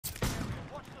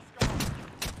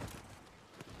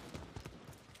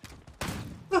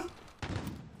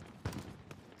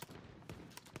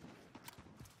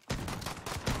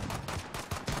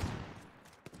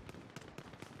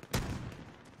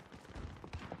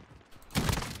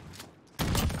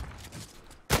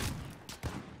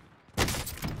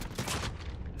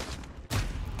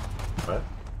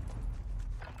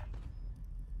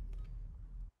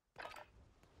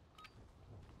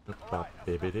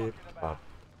bibbidi bop.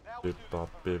 Bip bop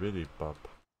bibbidi bop.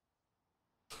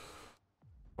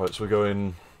 Right, so we're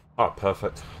going. Ah,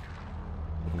 perfect.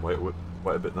 We can wait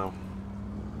a bit now.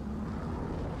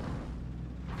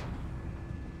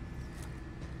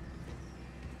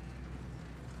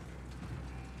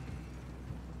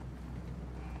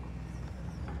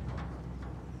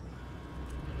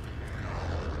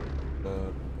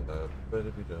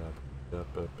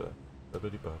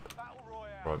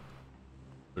 Right.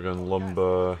 We're going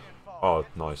lumber. Oh,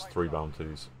 nice. 3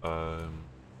 bounties. We'll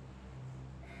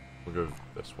go with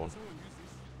this one.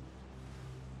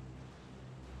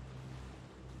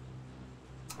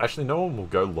 Actually, no one will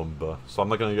go lumber, so I'm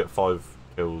not going to get 5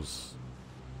 kills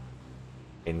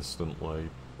instantly,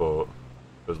 but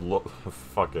there's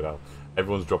fuck it out.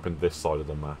 Everyone's dropping this side of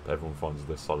the map. Everyone finds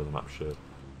this side of the map shit.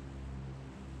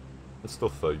 There's still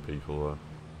 30 people there.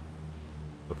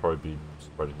 They'll probably be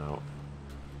spreading out.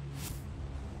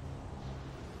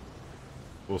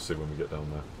 We'll see when we get down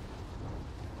there.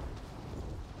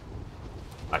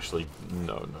 Actually,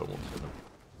 no one's gonna.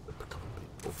 There's a couple of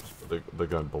people. They're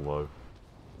going below.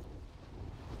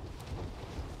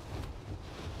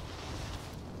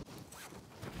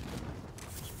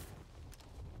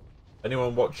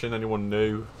 Anyone watching? Anyone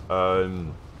new?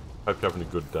 Hope you're having a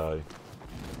good day.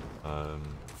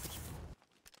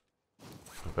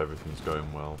 Hope everything's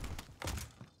going well.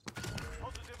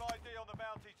 Positive ID on the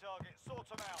bounty target. Sort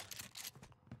them out.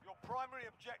 Your primary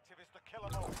objective is to kill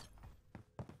them all.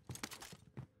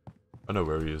 I know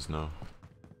where he is now.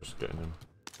 Just getting him.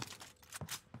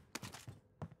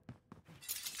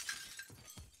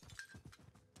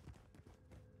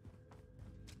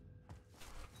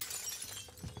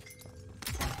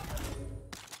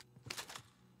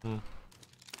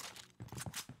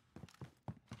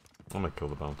 I'm gonna kill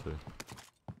the bounty.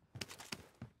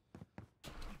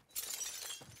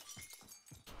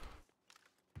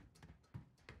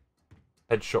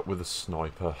 Headshot with a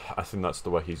sniper. I think that's the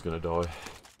way he's gonna die.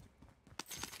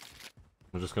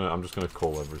 I'm just gonna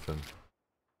call everything.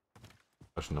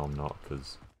 Actually, no, I'm not,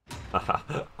 because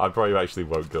I probably actually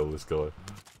won't kill this guy.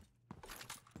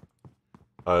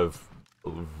 I have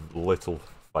little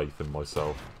faith in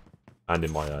myself and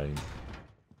in my aim.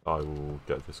 I will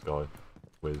get this guy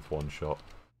with 1 shot.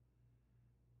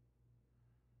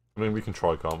 I mean, we can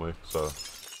try, can't we? So.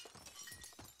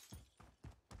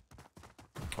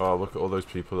 Oh, look at all those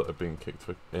people that are being kicked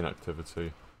for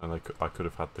inactivity, and I could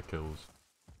have had the kills.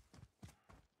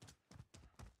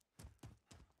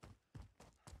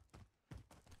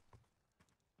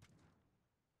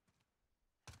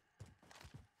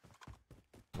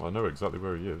 Well, I know exactly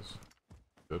where he is.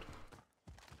 Good.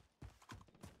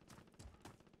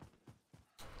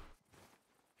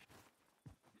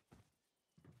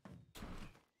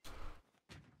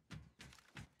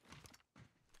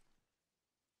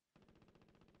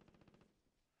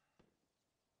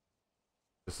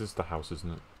 This is the house,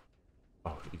 isn't it?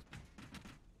 Oh,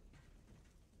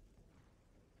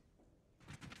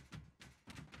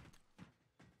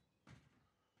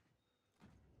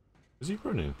 is he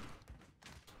running?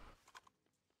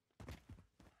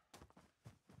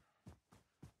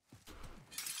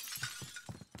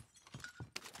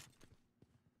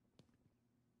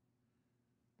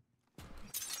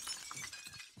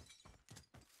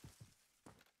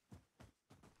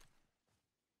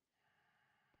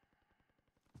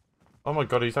 Oh my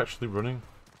god, he's actually running.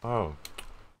 Oh.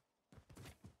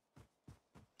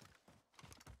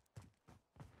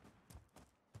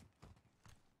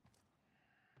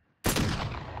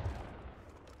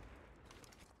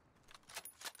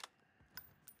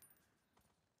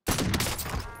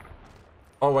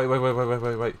 Oh, wait. Bounty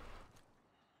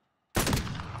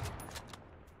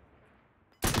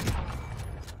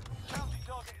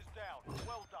target is down.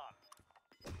 Well done.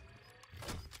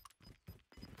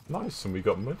 Nice, and we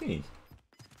got money.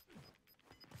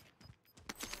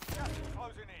 Gas is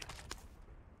closing in.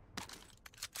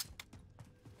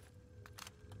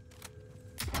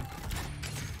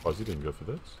 Why he didn't go for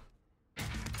this?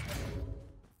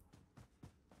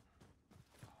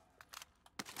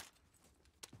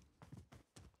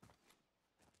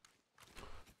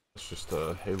 Let's just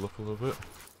heal up a little bit.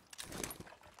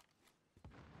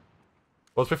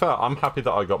 Well, to be fair, I'm happy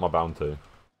that I got my bounty.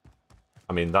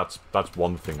 I mean, that's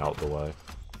one thing out the way.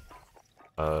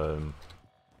 Loadout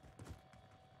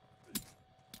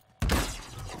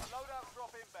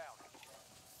drop inbound.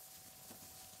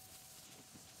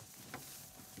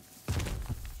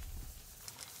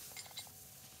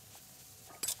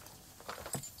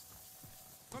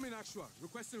 Coming actual.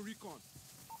 Requesting recon.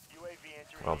 UAV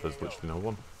entering Well, the there's AO. literally no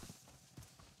one.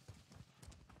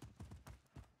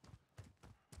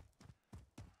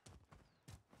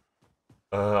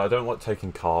 I don't like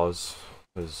taking cars.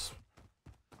 There's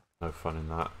no fun in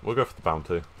that. We'll go for the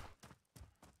bounty.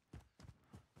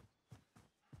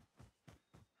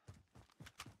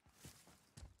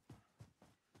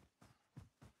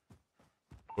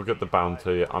 We'll get the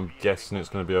bounty. I'm guessing it's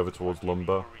going to be over towards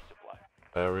lumber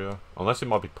area. Unless it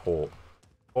might be port.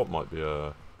 Port might be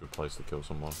a good place to kill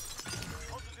someone.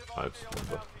 No, it's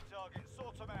lumber.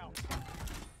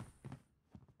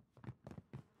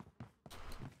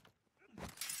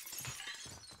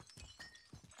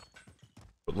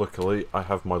 But luckily, I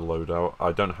have my loadout.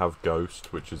 I don't have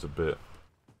Ghost, which is a bit...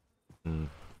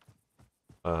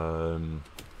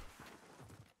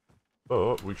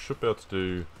 But we should be able to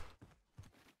do...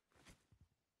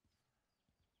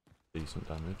 decent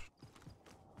damage.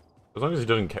 As long as he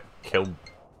doesn't kill...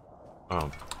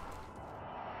 Oh.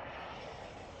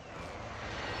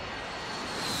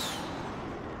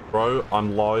 Bro,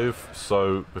 I'm live,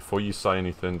 so before you say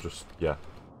anything, just... yeah.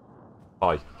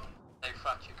 Hi. Hey,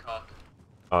 fuck your cock.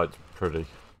 It's pretty.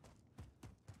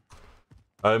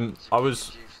 I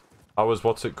was,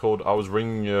 what's it called? I was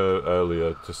ringing you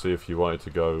earlier to see if you wanted to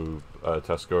go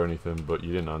Tesco or anything, but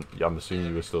you didn't. I'm assuming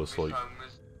you were still asleep.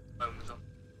 Phone was on.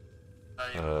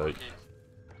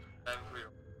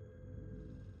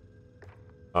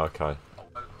 Okay.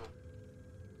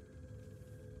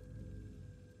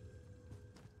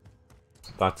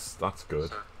 That's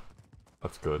good.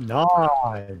 That's good.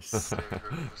 Nice.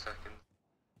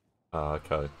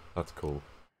 Okay, that's cool.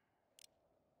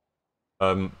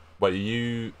 Wait,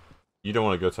 you don't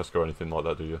want to go Tesco or anything like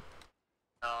that, do you?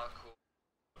 No, cool.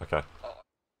 Okay. Oh,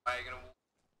 are you gonna walk?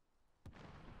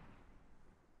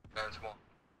 Going tomorrow?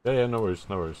 Yeah, no worries,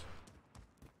 no worries.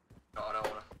 No, I don't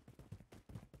wanna.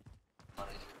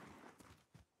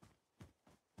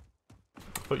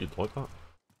 I thought you'd like that.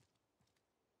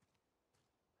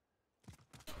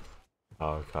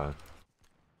 Oh, okay.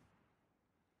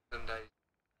 Sunday.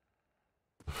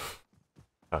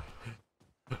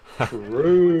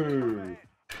 True.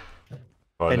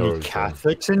 Right, no Any worries,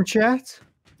 Catholics in chat?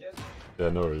 yeah,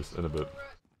 no worries, in a bit.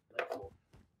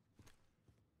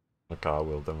 Okay, I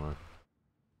will, don't worry.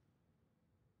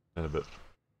 In a bit.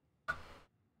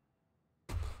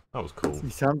 That was cool.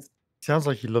 He sounds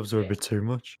like he loves her a bit too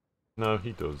much. No,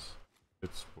 he does.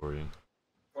 It's worrying.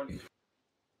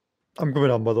 I'm coming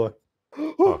on, by the way.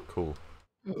 Oh, cool.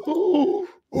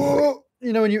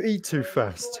 You know when you eat too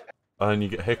fast. And you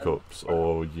get hiccups,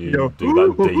 or you No. do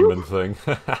that demon thing.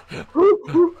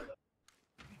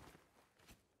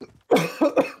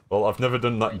 Well, I've never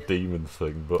done that demon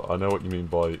thing, but I know what you mean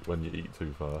by when you eat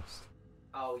too fast.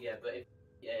 Oh yeah, but if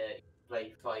you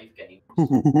play 5 games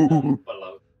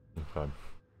below, Okay.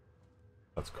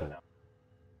 That's cool.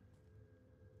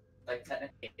 like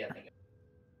technically, I think.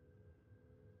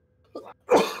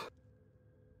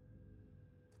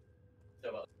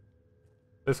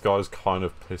 This guy's kind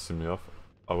of pissing me off.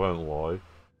 I won't lie.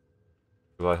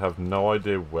 Because I have no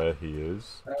idea where he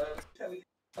is.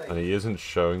 And he isn't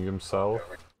showing himself,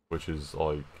 which is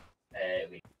like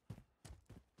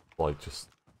just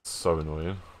so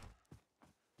annoying.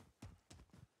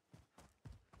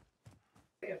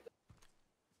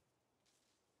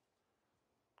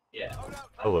 Yeah.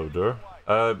 Hello, Dur.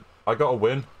 I got a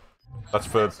win. That's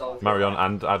for Marion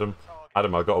and Adam.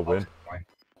 Adam, I got a win.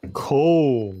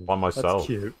 Cool. By myself. That's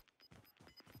cute.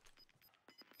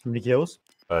 How many kills?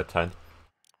 10.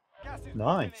 Gas is Nice.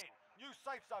 moving in. New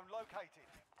safe zone located.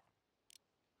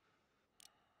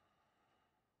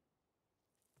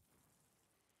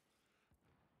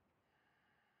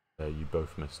 Yeah, you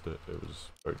both missed it. It was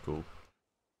very cool.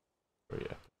 Very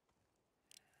epic.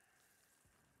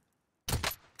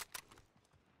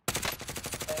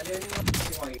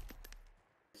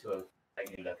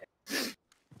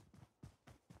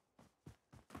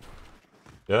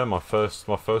 Yeah, my first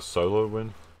solo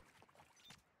win.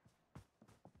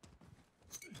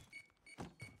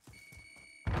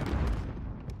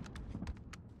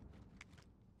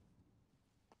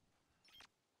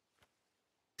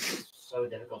 So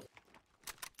difficult.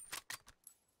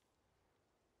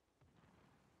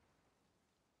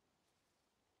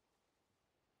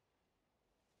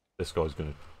 This guy's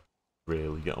gonna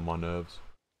really get on my nerves.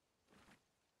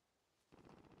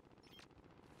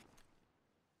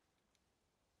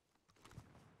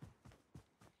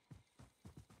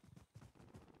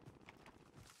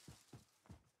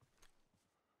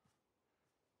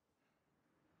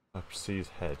 I see his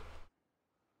head.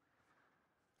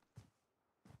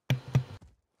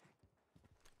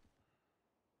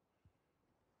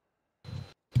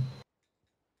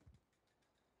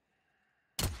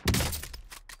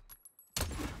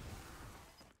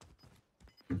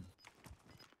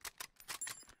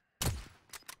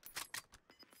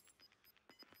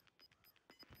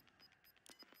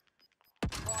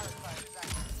 fan is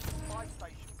active. Buy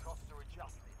station costs are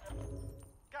adjusted.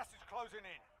 Gas is closing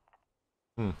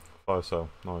in. Fire cell.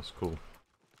 Nice, cool.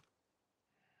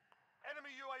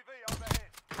 Enemy UAV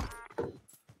overhead.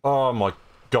 Oh my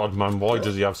god, man, why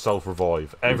does he have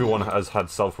self-revive? Everyone has had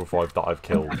self-revive that I've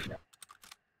killed. Probably.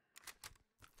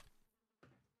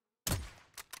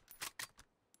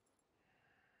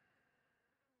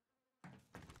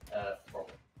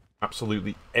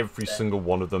 Absolutely every single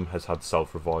one of them has had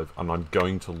self-revive, and I'm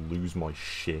going to lose my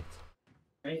shit.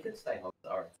 I mean, you could stay home.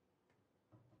 Sorry.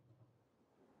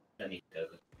 Don't need to go.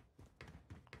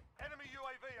 Enemy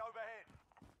UAV overhead.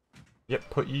 Yep,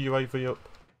 put your UAV up.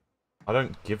 I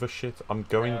don't give a shit. I'm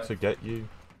going No. to get you.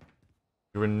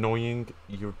 You're annoying.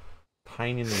 You're a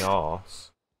pain in the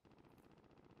arse.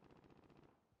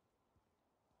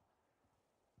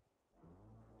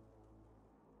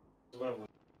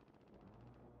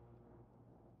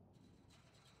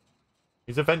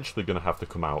 He's eventually going to have to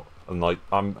come out. And, like,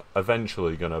 I'm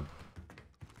eventually going to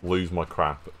lose my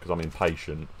crap because I'm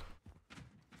impatient.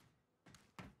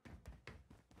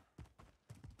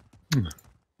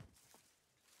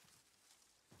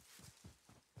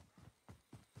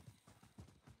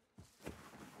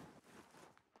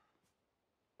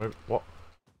 Wait, what?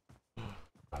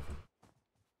 Fire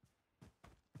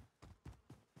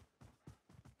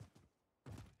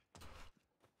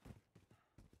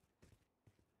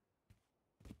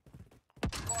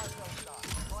cell done.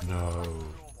 No.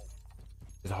 Normal.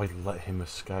 Did I let him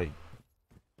escape?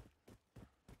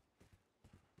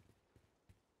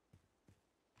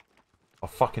 I'll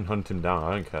fucking hunt him down,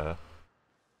 I don't care.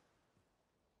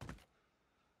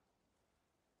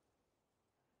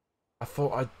 I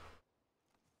thought I'd...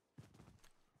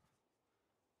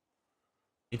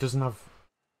 He doesn't have...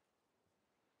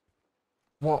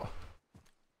 What?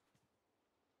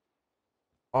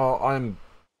 Oh, I'm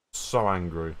so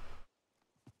angry.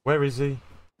 Where is he?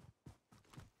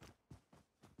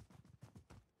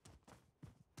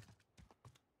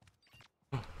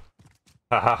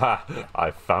 Hahaha,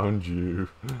 I found you.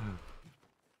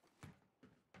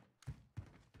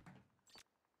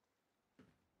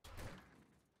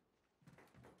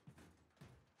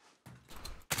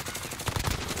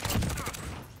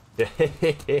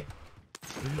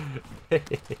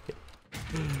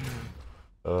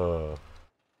 Oh,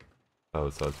 that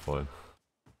was fine.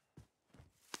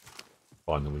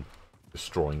 Finally,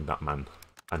 destroying that man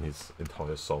and his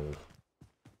entire soul.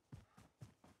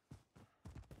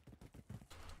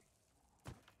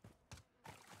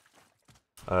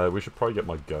 We should probably get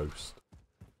my ghost.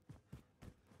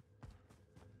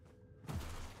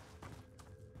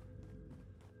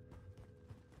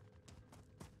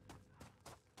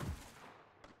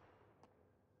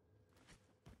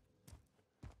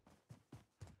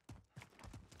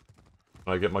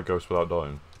 Can I get my ghost without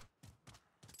dying?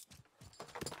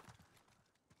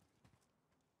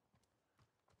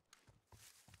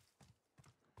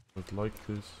 I'd like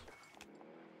this.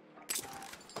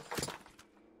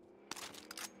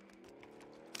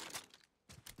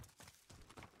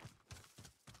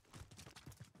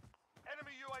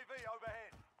 Enemy UAV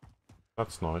overhead.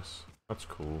 That's nice. That's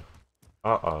cool.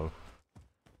 Uh-oh.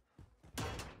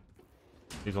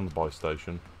 He's on the buy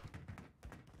station.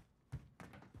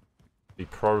 He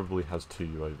probably has 2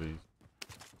 UAVs.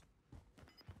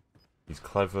 He's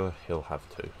clever, he'll have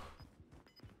 2.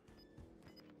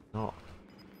 Not.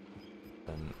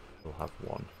 Then he'll have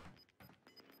 1.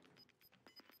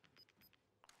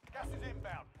 Gas is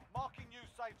inbound. Marking new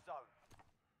safe zone.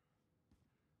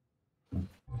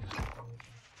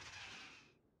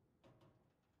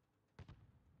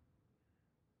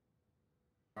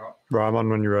 Right, I'm on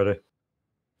when you're ready.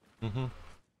 I'm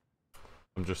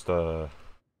just, I'm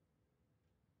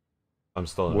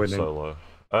still in Winning. solo.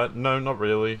 No, not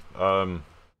really. I'm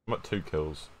at 2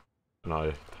 kills. And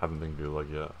I haven't been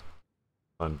gulag yet.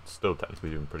 I'm still technically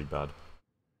doing pretty bad.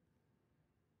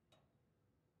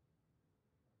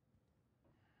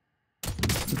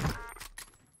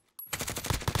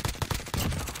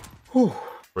 Whew.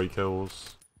 3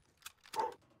 kills.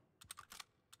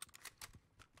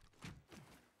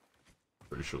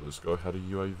 Pretty sure this guy had a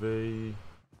UAV.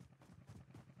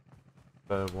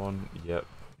 Fair one, yep.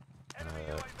 Enemy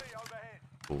UAV overhead.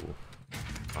 Cool.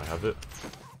 I have it.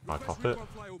 I Request pop it. recon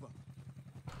flyover.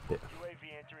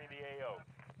 UAV entering the AO.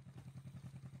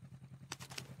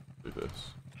 Do this.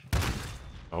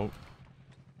 Oh.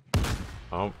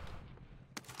 Oh.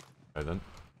 Okay then.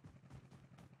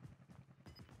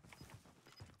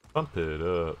 Pump it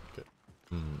up. Okay.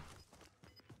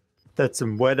 That's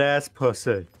some wet ass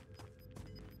pussy.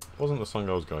 Wasn't the song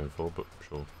I was going for, but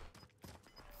sure.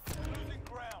 Losing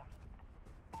ground.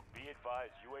 Be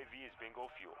advised, UAV is bingo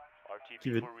fuel. RTB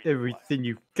Give it for resupply. everything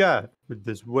you've got with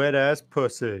this wet ass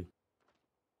pussy.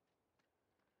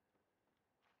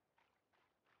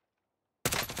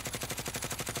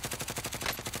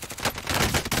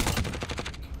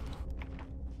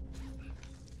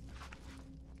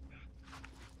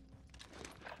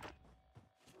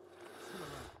 Still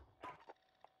around.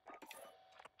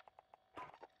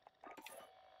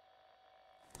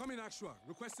 Coming Ashwa.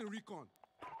 Requesting recon.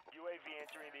 UAV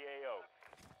entering the AO.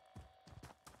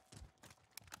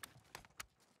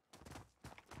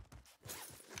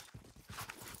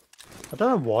 I don't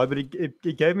know why, but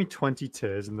it gave me 20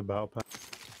 tears in the battle pass. Just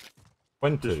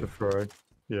 20. for throwing.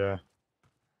 Yeah.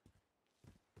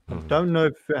 I Hmm. don't know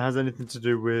if it has anything to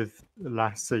do with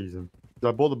last season. 'Cause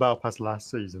I bought the battle pass last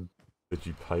season. Did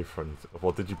you pay for anything?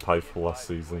 What did you pay for last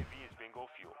season? UAV is bingo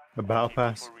fuel. A battle RTB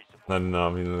pass. for resupply. No, no,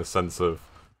 I mean in the sense of,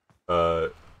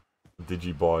 did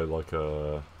you buy like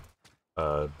a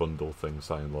bundle thing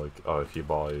saying like, oh, if you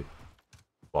buy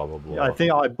blah blah blah? Yeah, I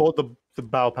think I bought the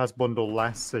battle pass bundle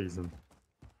last season.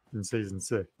 In season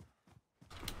 6.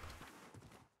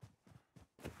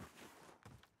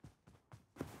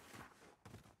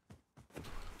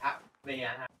 Me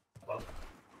and well,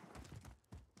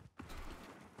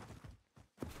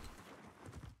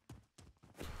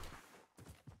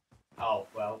 oh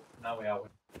well, now we are.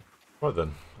 Right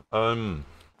then.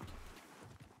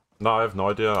 No, I have no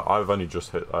idea. I've only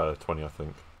just hit 20, I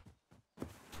think.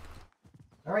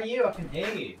 How are you? I can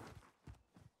hear you.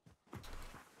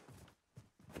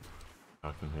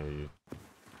 I can hear you.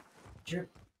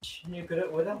 You're good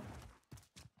at Widow.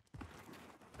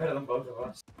 Better than both of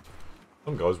us.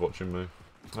 Some guy's watching me.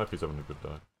 I hope he's having a good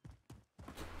day.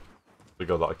 The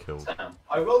guy that I killed. Sam,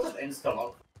 I will just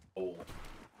insta-lock. Oh.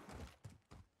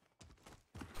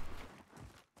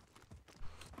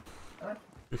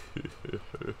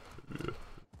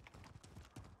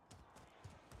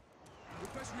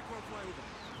 Request recon flyover.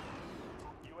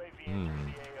 UAV entering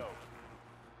the AO.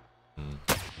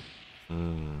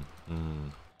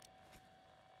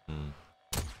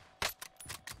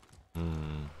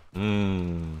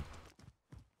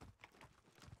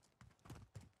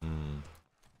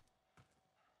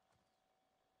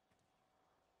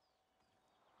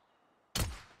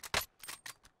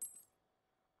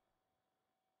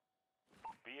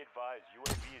 Be advised,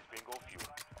 UAV is bingo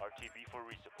fuel. RTB for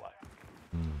resupply.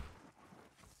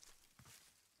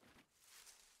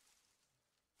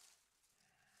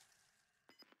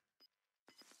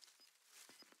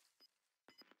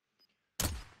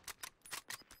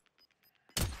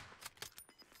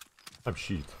 I'm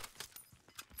shit.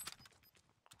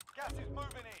 Gas is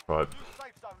moving in. Right. New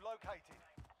safe zone located.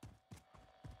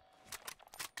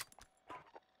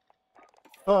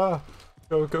 Ah!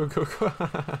 Go, go, go, go.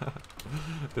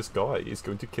 This guy is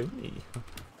going to kill me.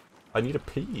 I need a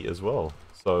pee as well,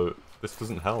 so this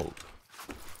doesn't help.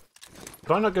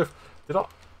 Did I not go... Did I...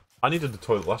 I needed the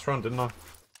toilet last round, didn't I?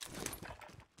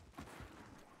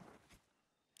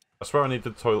 I swear I needed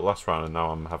the toilet last round and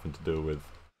now I'm having to deal with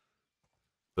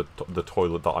the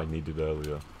toilet that I needed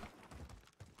earlier.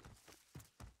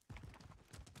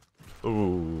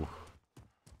 Ooh.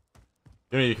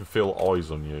 You know you can feel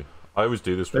eyes on you. I always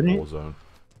do this with Don't you? Warzone.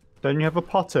 Don't you have a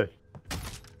potty?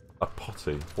 A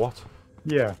potty? What?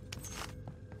 Yeah.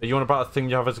 Are you on about a thing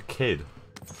you have as a kid?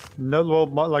 No, well,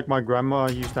 my grandma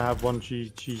used to have one.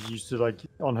 She used to, like,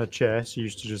 on her chair, she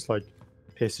used to just, like,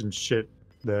 piss and shit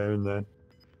there and then.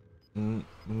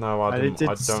 No, I And don't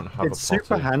have a potty. It's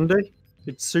super handy.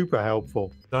 It's super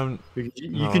helpful. Don't... You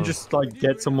No. can just, like,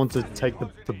 get someone to take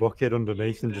the bucket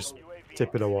underneath and just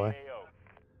tip it away.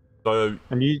 So,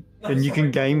 And you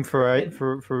can game for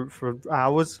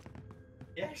hours.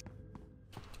 Yes.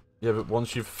 yeah, but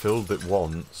once you've filled it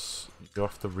once, you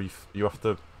have to you have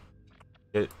to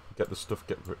get the stuff,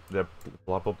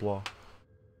 blah blah blah.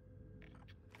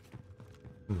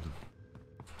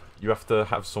 You have to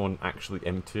have someone actually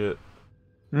empty it.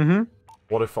 Mm-hmm.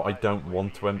 What if I don't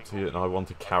want to empty it and I want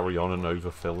to carry on and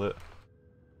overfill it?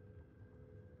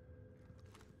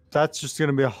 That's just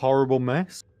gonna be a horrible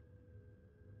mess.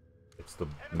 It's the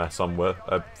mess I'm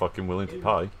fucking willing to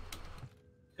pay.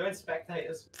 Go in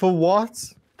spectators. For what?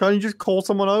 Can't you just call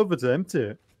someone over to empty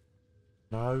it?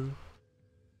 No.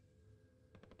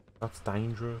 That's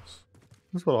dangerous.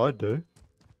 That's what I'd do.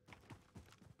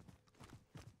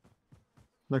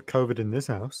 No COVID in this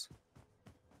house.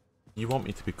 You want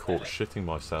me to be caught shitting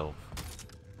myself?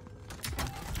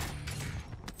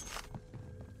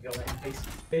 Go in, peace.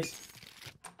 Peace.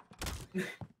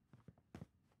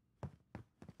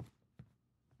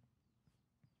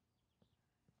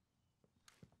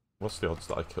 What's the odds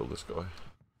that I kill this guy?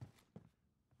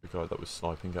 guy that was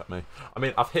sniping at me. I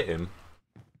mean, I've hit him,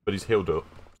 but he's healed up,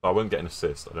 so I won't get an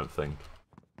assist, I don't think.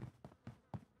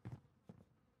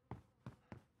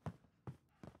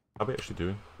 How are we actually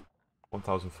doing?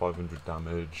 1,500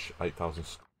 damage, 8,000...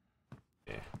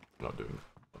 Yeah, not doing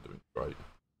great.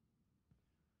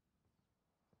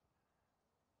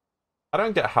 I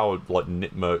don't get how, like,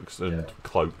 Nitmerks and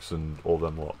Cloaks and all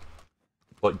them lot,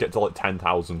 like, get to, like,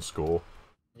 10,000 score.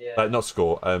 Yeah. Not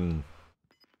score,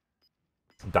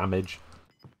 damage.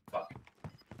 Fuck.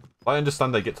 I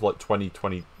understand they get to, like, 20,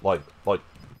 like, what,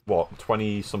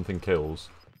 20-something kills.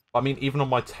 I mean, even on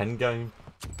my 10 game,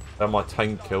 my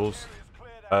 10 kills,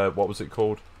 what was it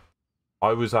called?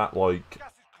 I was at, like,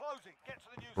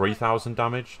 3,000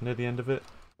 damage near the end of it.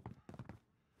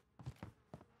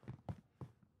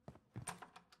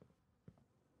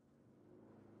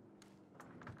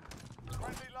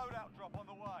 Friendly loadout drop on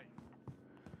the way.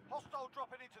 Hostile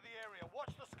dropping into the area.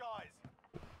 Watch the skies.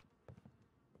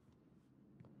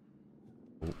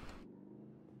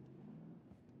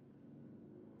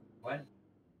 When?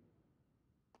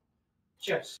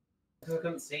 Just because I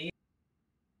couldn't see you.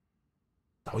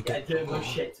 Oh, we get, oh,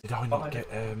 shit. Did I not get,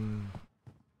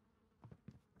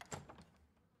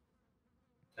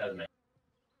 That was me.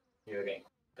 You were getting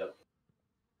up.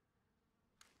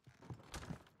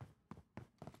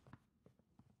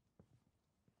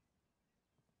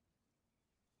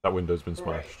 That window's been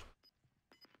smashed.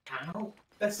 How?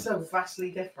 They're so vastly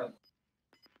different.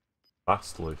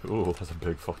 Vastly? Ooh, that's a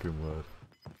big fucking word.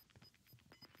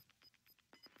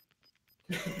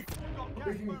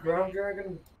 Ground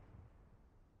dragon.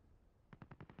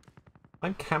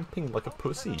 I'm camping like a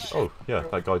pussy. Oh, yeah,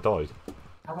 that guy died.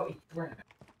 How about you grab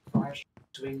fire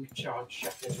swing charge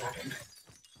shatter dragon?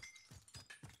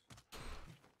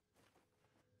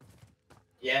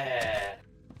 Yeah.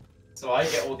 So I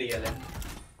get all the yelling.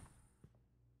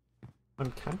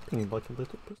 I'm camping like a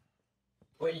little pussy.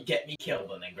 Well, you get me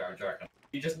killed and then ground dragon.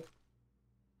 You just.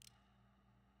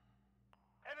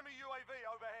 Enemy UAV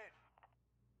overhead.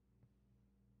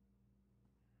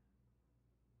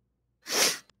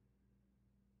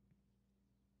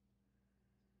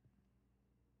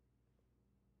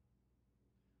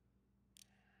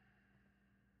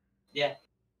 Yeah.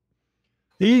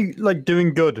 Are you like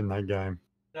doing good in that game?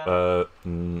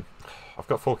 I've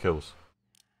got 4 kills.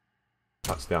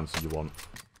 That's the answer you want.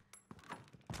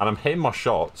 And I'm hitting my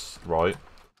shots, right?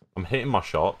 I'm hitting my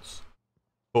shots,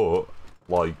 but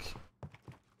like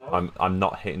I'm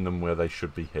not hitting them where they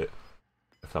should be hit.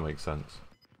 If that makes sense.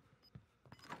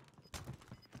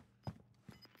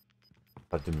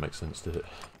 That didn't make sense, did it?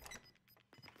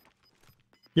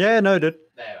 Yeah, no, dude.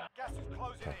 There we are. Gas is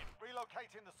closing in.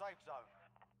 Relocating the safe zone.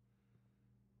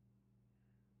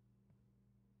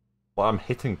 Well, I'm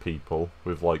hitting people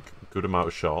with like good amount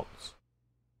of shots.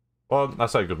 Well, I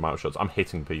say good amount of shots. I'm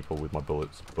hitting people with my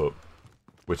bullets, but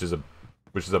which is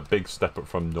a big step up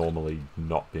from normally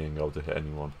not being able to hit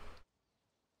anyone,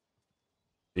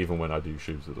 even when I do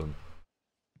shoot at them.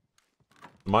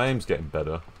 My aim's getting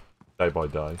better day by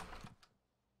day.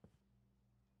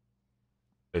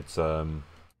 It's oh.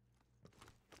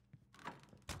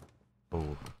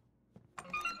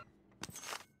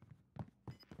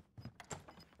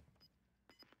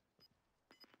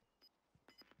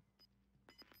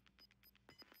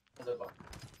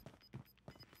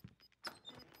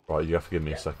 Right, you have to give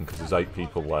me a second because there's 8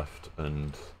 people left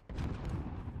and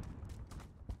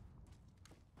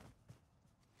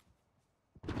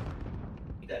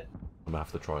You dead. I'm gonna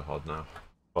have to try hard now.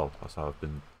 Well, that's how I've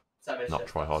been That not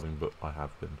try harding, but I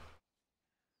have been.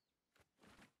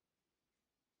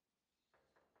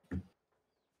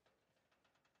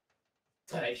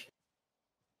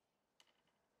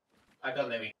 I don't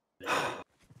know.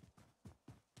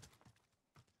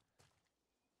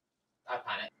 I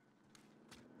panic.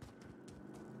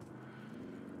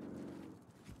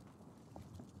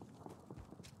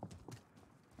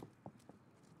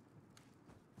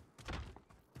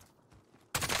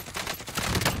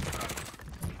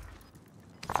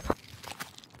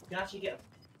 You can actually get.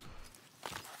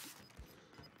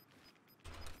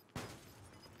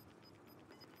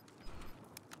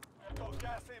 Got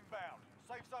gas inbound.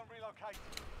 Safe zone relocated.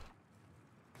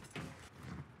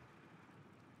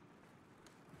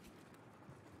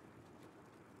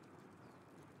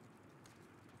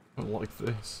 I don't like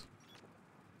this.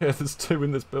 Yeah, there's 2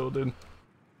 in this building.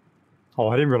 Oh,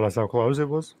 I didn't realize how close it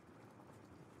was.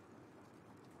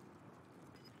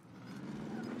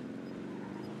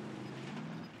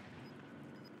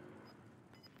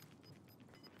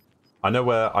 I know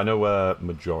where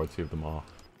majority of them are.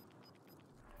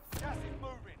 Gas is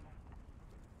moving.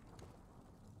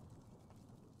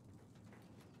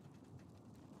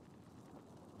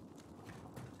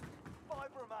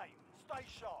 Stay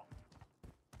sharp.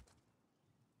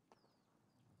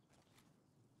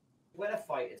 When a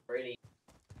fight is really.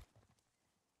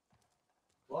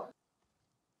 What?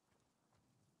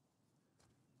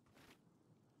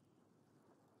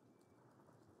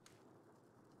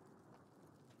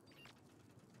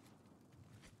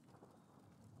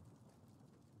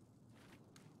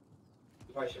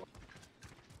 You probably should-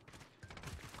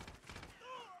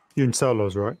 You in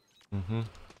solos, right? Mm-hmm.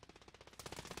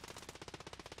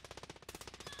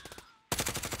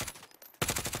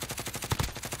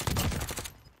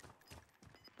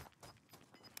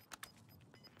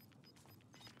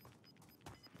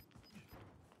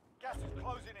 Gas is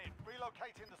closing in.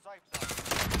 Relocating the safe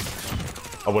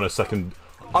zone. I want a second.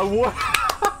 I want.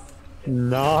 I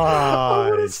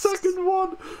want a Nice. second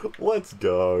one. Let's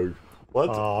go.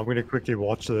 Let's. Oh, I'm gonna quickly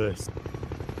watch this.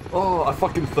 Oh, I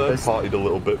fucking third partied a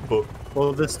little bit, but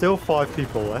Well, there's still 5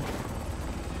 people left.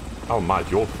 oh mad,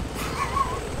 you're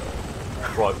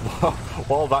right.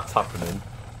 While that's happening,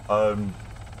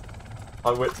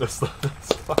 I witnessed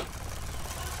this.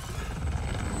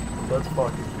 Let's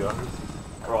fucking go.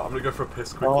 Right, I'm gonna go for a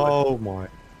piss quickly. Oh my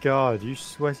god, you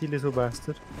sweaty little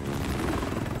bastard.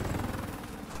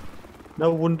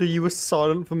 No wonder you were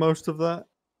silent for most of that.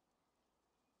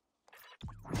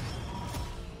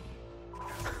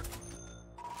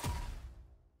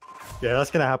 Yeah,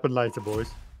 that's gonna happen later, boys.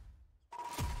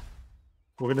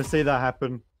 We're gonna see that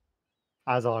happen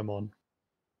as I'm on.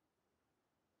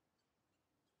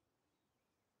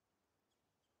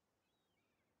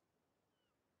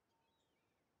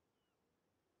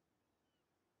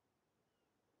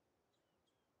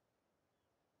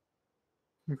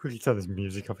 Let me quickly turn this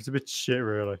music off. It's a bit shit,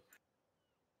 really.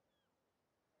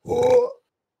 Oh.